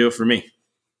that's going to do it for me.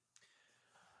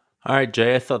 All right,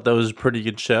 Jay, I thought that was a pretty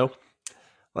good show.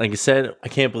 Like I said, I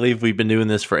can't believe we've been doing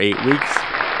this for 8 weeks.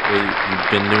 We've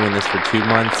been doing this for 2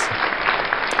 months.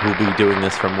 We'll be doing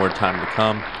this for more time to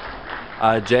come.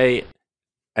 Jay,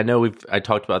 I know I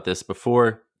talked about this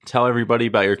before. Tell everybody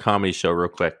about your comedy show real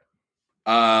quick.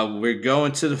 We're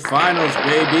going to the finals,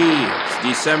 baby. It's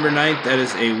December 9th. That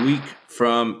is a week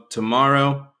from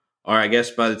tomorrow. Or I guess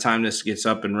by the time this gets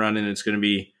up and running, it's going to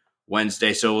be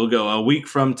Wednesday. So we'll go a week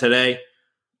from today.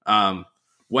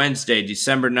 Wednesday,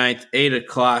 December 9th, 8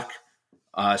 o'clock.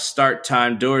 Start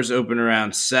time, doors open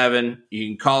around 7. You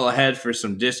can call ahead for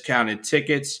some discounted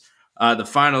tickets. The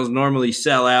finals normally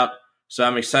sell out, so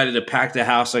I'm excited to pack the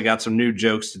house. I got some new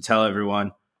jokes to tell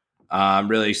everyone. I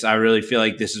really feel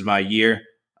like this is my year.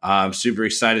 I'm super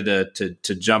excited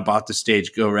to jump off the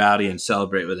stage, go rowdy, and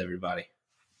celebrate with everybody.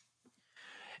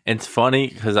 It's funny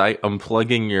because I'm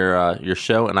plugging your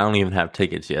show and I don't even have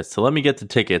tickets yet. So let me get the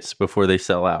tickets before they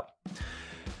sell out.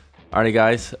 Alrighty,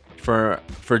 guys. For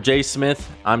Jay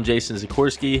Smith, I'm Jason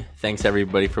Sikorski. Thanks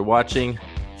everybody for watching.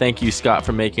 Thank you, Scott,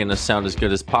 for making us sound as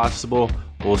good as possible.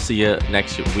 We'll see you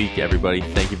next week, everybody.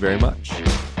 Thank you very much.